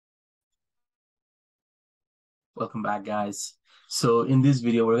Welcome back, guys. So in this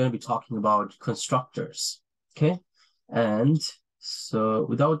video, we're going to be talking about constructors, okay? And so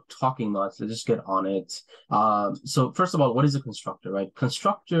without talking much, let's just get on it. So first of all, what is a constructor, right?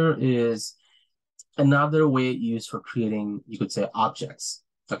 Constructor is another way used for creating, you could say, objects,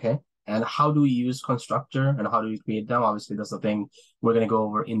 okay? And how do we use constructor and how do we create them? Obviously, that's the thing we're going to go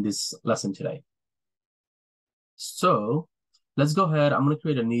over in this lesson today. So let's go ahead. I'm going to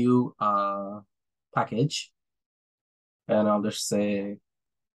create a new package. And I'll just say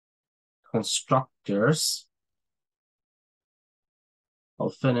constructors. I'll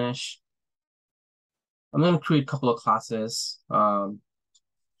finish. I'm going to create a couple of classes. In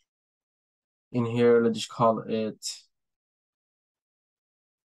here, let's just call it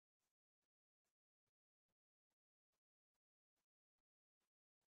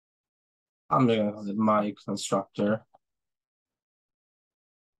I'm going to call it my constructor.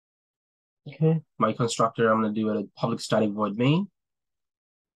 Okay, my constructor, I'm going to do a public static void main.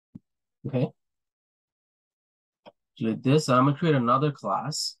 Okay. Do this. I'm going to create another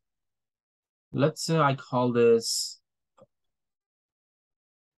class. Let's say I call this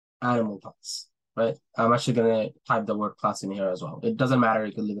animal class, right? I'm actually going to type the word class in here as well. It doesn't matter.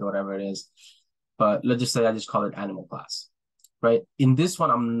 You can leave it whatever it is. But let's just say I just call it animal class, right? In this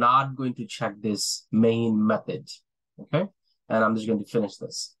one, I'm not going to check this main method, okay? And I'm just going to finish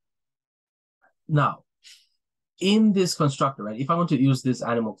this. Now, in this constructor, right, if I want to use this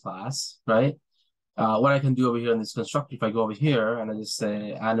animal class, right, what I can do over here in this constructor, if I go over here and I just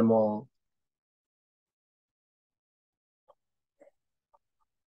say animal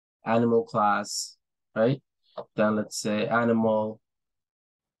class, right, then let's say animal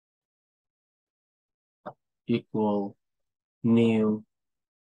equal new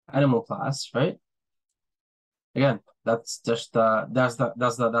animal class, right? Again, that's just that's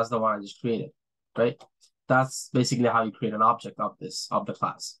the one I just created, right? That's basically how you create an object of the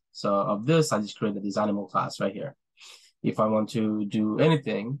class. So of this, I just created this animal class right here. If I want to do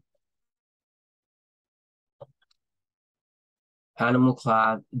anything, animal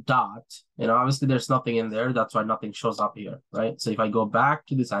class dot, obviously there's nothing in there. That's why nothing shows up here, right? So if I go back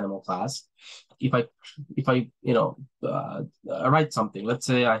to this animal class, if I write something, let's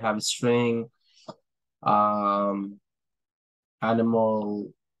say I have a string,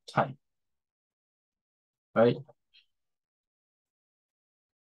 animal type, right?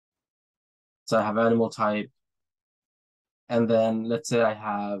 So I have animal type, and then let's say I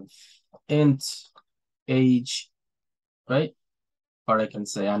have int age, right? Or I can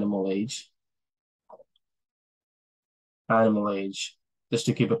say animal age, just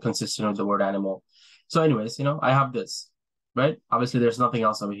to keep it consistent with the word animal. So anyways, I have this, right? Obviously, there's nothing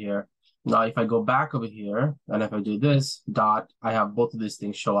else over here. Now, if I go back over here, and if I do this, dot, I have both of these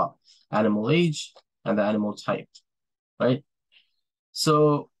things show up, animal age and the animal type, right?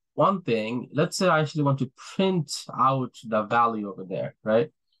 So one thing, let's say I actually want to print out the value over there, right?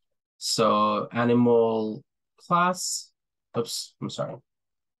 So animal class, oops, I'm sorry.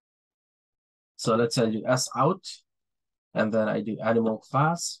 So let's say I do s out, and then I do animal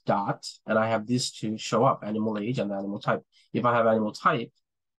class dot, and I have these two show up, animal age and the animal type. If I have animal type,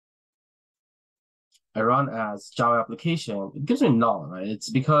 I run as Java application, it gives me null, right? It's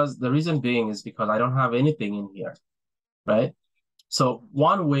because the reason being is because I don't have anything in here, right? So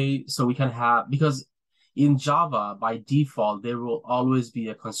one way, so we can have, because in Java, by default, there will always be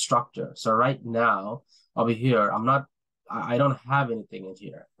a constructor. So right now, over here, I don't have anything in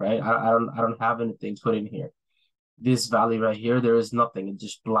here, right? I don't have anything put in here. This value right here, there is nothing, it's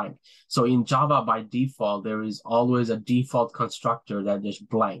just blank. So in Java, by default, there is always a default constructor that is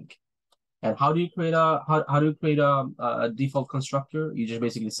blank. And how do you create a default constructor? You just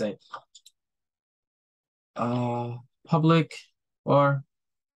basically say public, or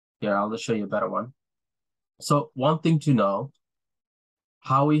here, I'll just show you a better one. So one thing to know,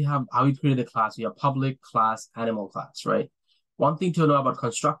 how we create a class, we have public class, animal class, right? One thing to know about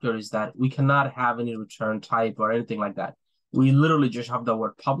constructor is that we cannot have any return type or anything like that. We literally just have the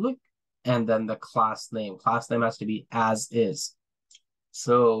word public and then the class name. Class name has to be as is.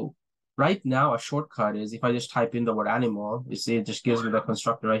 So right now, a shortcut is if I just type in the word animal, you see it just gives me the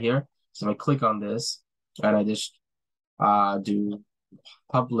constructor right here. So if I click on this and I just do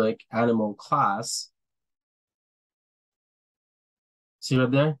public animal class, see right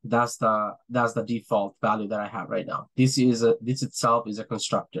there, that's the default value that I have right now. This itself is a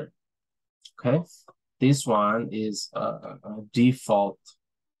constructor. Okay, this one is a default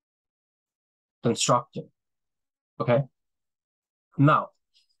constructor. Okay, now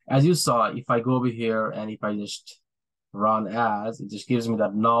as you saw, if I go over here and if I just run as, it just gives me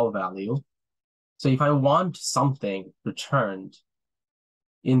that null value. So if I want something returned,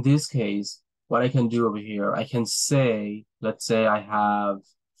 in this case, what I can do over here, I can say, let's say I have,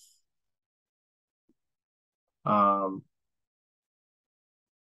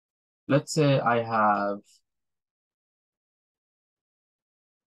 let's say I have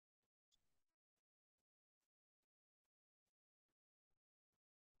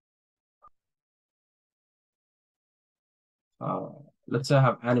let's say I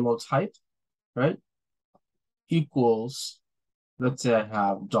have animal type, right? Equals, let's say I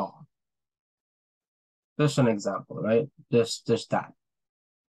have dog. There's an example, right? There's that.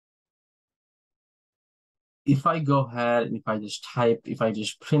 If I go ahead and if I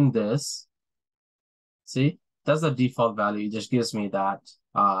just print this, see, that's the default value. It just gives me that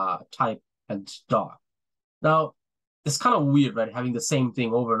type and dog. Now, it's kind of weird, right? Having the same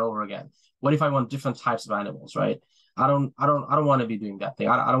thing over and over again. What if I want different types of animals, right? I don't want to be doing that thing.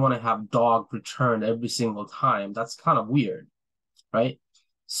 I don't want to have dog returned every single time. That's kind of weird, right?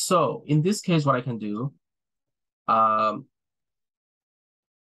 So in this case, what I can do,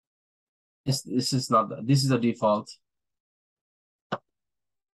 this is a default.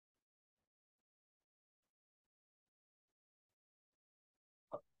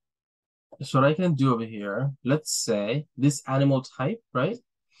 So what I can do over here, let's say this animal type, right?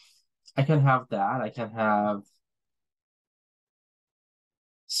 I can have that. I can have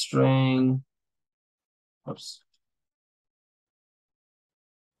string, oops.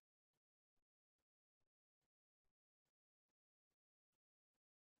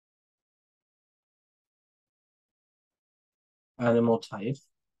 Animal type,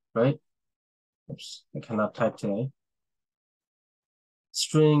 right? Oops, I cannot type today.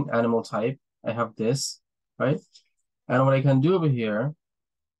 String animal type, I have this, right? And what I can do over here,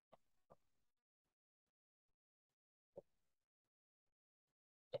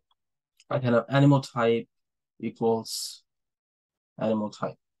 I can have animal type equals animal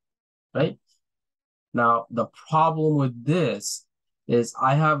type, right? Now, the problem with this is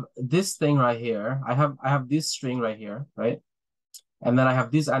I have this thing right here. I have this string right here, right? And then I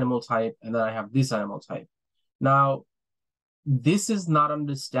have this animal type, and then I have this animal type. Now, this is not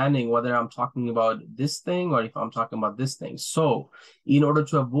understanding whether I'm talking about this thing or if I'm talking about this thing. So in order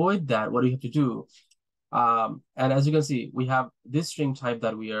to avoid that, what do you have to do? And as you can see, we have this string type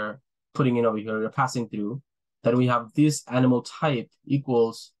that we are putting in over here, we're passing through. Then we have this animal type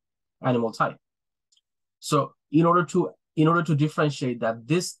equals animal type. So in order to differentiate that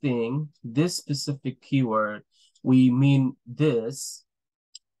this thing, this specific keyword, we mean this,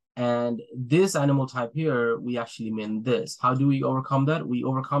 and this animal type here, we actually mean this. How do we overcome that? We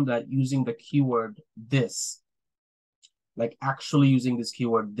overcome that using the keyword this, like actually using this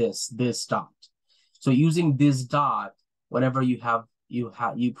keyword this dot. So using this dot, whenever you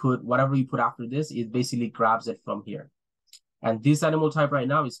put whatever you put after this, it basically grabs it from here. And this animal type right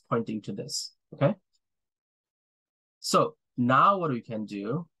now is pointing to this, okay? So now what we can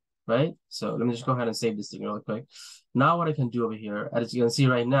do, right? So let me just go ahead and save this thing really quick. Now what I can do over here, as you can see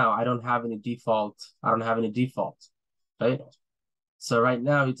right now, I don't have any default, right? So right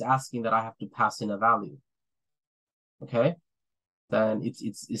now it's asking that I have to pass in a value, okay? Then it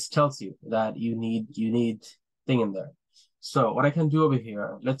tells you that you need thing in there. So what I can do over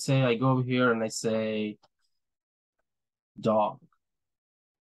here, let's say I go over here and I say dog,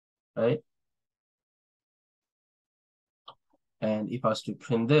 right? And if I was to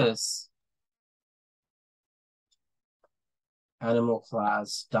print this, animal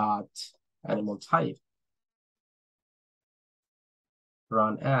class dot animal type,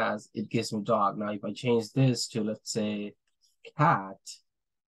 run as, it gives me dog. Now, if I change this to, let's say, cat,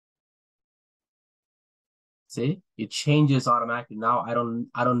 see, it changes automatically. Now I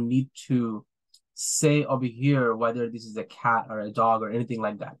don't need to say over here whether this is a cat or a dog or anything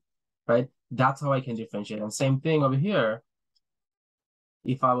like that, right? That's how I can differentiate. And same thing over here.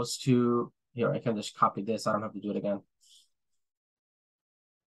 If I was to, here, I can just copy this. I don't have to do it again.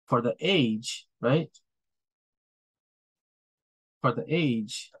 For the age, right? For the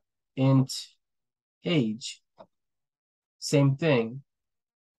age, int age, same thing.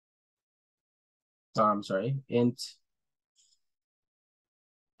 Oh, I'm sorry, int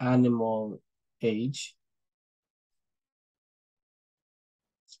animal age,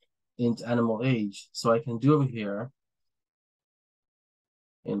 int animal age. So I can do over here,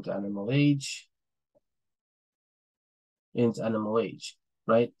 int animal age, int animal age,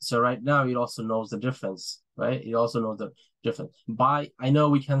 right? So right now it also knows the difference, right? It also knows the difference. I know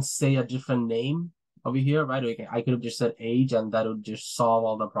we can say a different name over here, right? I could have just said age and that would just solve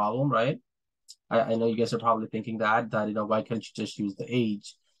all the problem, right? I know you guys are probably thinking that, why can't you just use the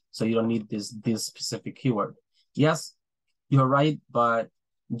age? So you don't need this specific keyword. Yes, you're right, but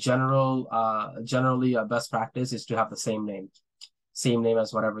generally best practice is to have the same name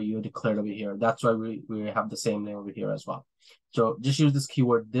as whatever you declared over here. That's why we have the same name over here as well. So just use this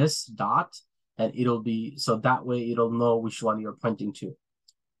keyword this dot, and it'll be, so that way it'll know which one you're pointing to.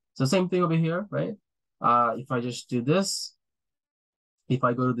 So same thing over here, right? If I just do this, if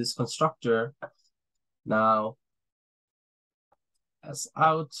I go to this constructor, now as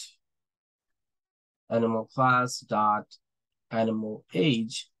out animal class dot animal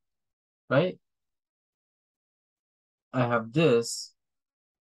age, right? I have this.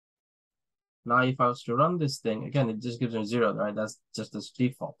 Now, if I was to run this thing, again, it just gives me 0, right? That's just this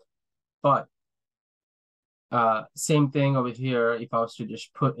default. But same thing over here, if I was to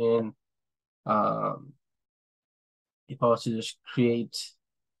just put in, if I was to just create,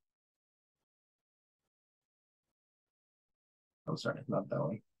 I'm sorry, not that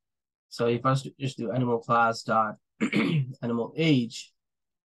one. So if I was to just do animal class dot animal age,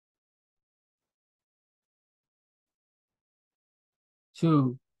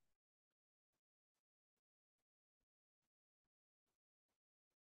 two,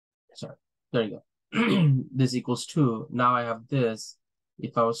 sorry, there you go. This equals 2. Now I have this.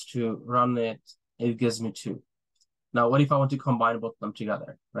 If I was to run it, it gives me 2. Now, what if I want to combine both of them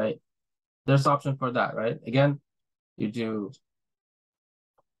together, right? There's an option for that, right? Again, you do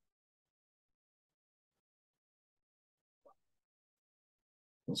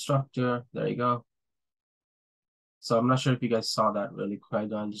constructor, there you go. So I'm not sure if you guys saw that really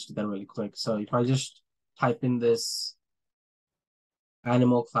quick. I'll just do that really quick. So if I just type in this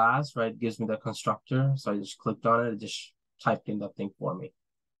animal class, right, it gives me the constructor. So I just clicked on it, it just typed in that thing for me.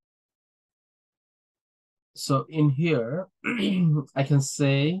 So in here, I can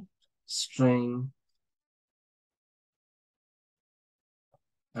say string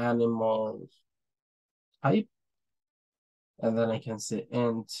animal type, and then I can say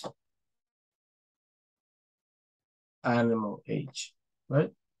int animal age,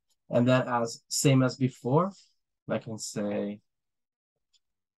 right? And then as same as before, I can say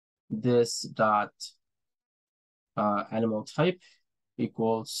this dot animal type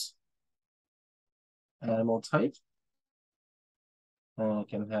equals animal type, and I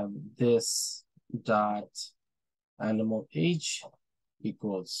can have this dot animal age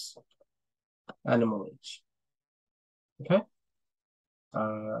equals animal age. Okay,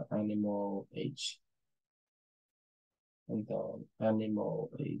 animal age, and then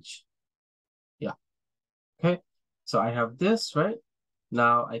animal age. Yeah. Okay. So I have this, right?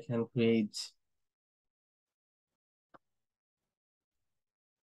 Now I can create.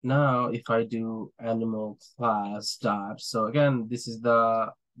 Now if I do animal class dot, so again, this is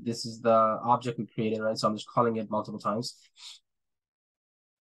the object we created, right? So I'm just calling it multiple times.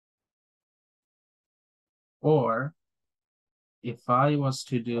 Or if I was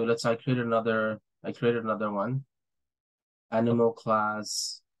to do, let's say I created another one. Animal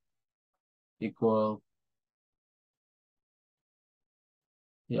class equal,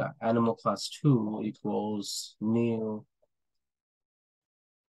 yeah, animal class 2 equals new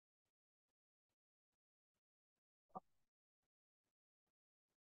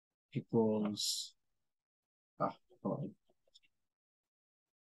equals, hold on.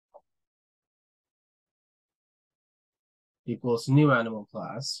 Equals new animal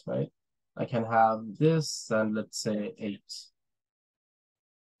class, right? I can have this and let's say 8.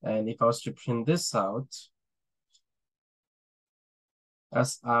 And if I was to print this out,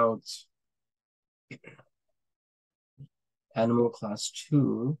 as out animal class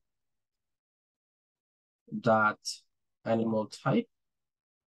 2 dot animal type,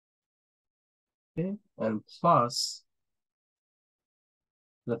 okay, and plus,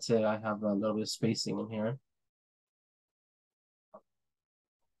 let's say I have a little bit of spacing in here.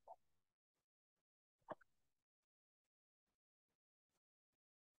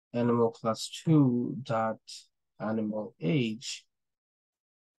 Animal class 2 dot animal age.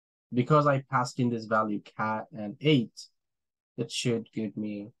 Because I passed in this value cat and 8, it should give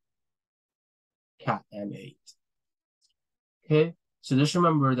me cat and 8. Okay, so just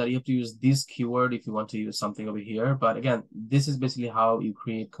remember that you have to use this keyword if you want to use something over here. But again, this is basically how you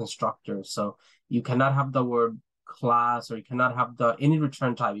create constructors. So you cannot have the word class, or you cannot have any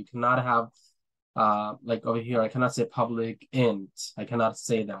return type. You cannot have like over here, I cannot say public int. I cannot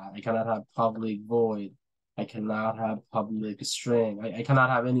say that. I cannot have public void. I cannot have public string. I cannot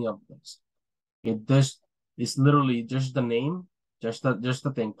have any of those. It's literally just the name, just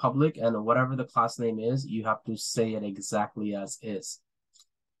the thing, public, and whatever the class name is, you have to say it exactly as is.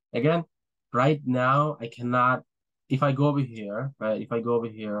 Again, right now, I cannot if I go over here, right? If I go over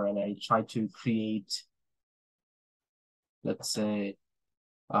here and I try to create, let's say,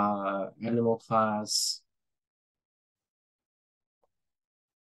 animal class,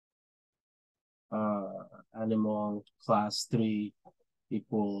 animal class 3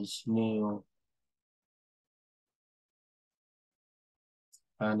 equals new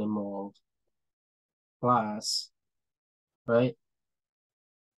animal class, right?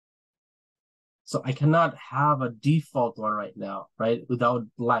 So I cannot have a default one right now, right? Without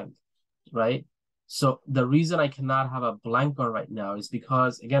blank, right? So the reason I cannot have a blank one right now is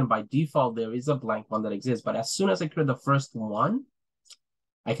because, again, by default, there is a blank one that exists. But as soon as I create the first one,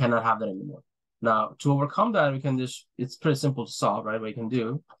 I cannot have that anymore. Now, to overcome that, we can just, it's pretty simple to solve, right? What you can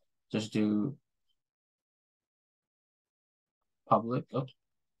do, just do public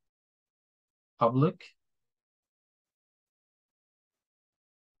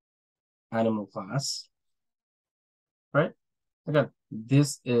animal class, right? Again,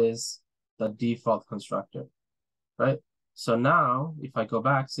 this is the default constructor, right? So now, if I go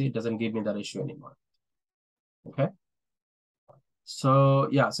back, see, it doesn't give me that issue anymore, okay? So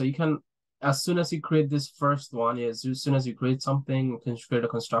yeah, so you can, as soon as you create this first one, as soon as you create something, you can create a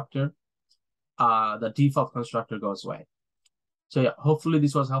constructor, the default constructor goes away. So yeah, hopefully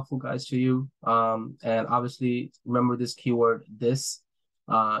this was helpful, guys, to you. And obviously remember this keyword, this.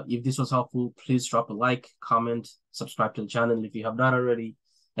 If this was helpful, please drop a like, comment, subscribe to the channel if you have not already.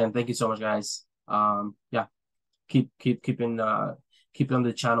 And thank you so much, guys. Yeah, keep on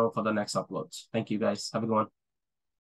the channel for the next uploads. Thank you, guys. Have a good one.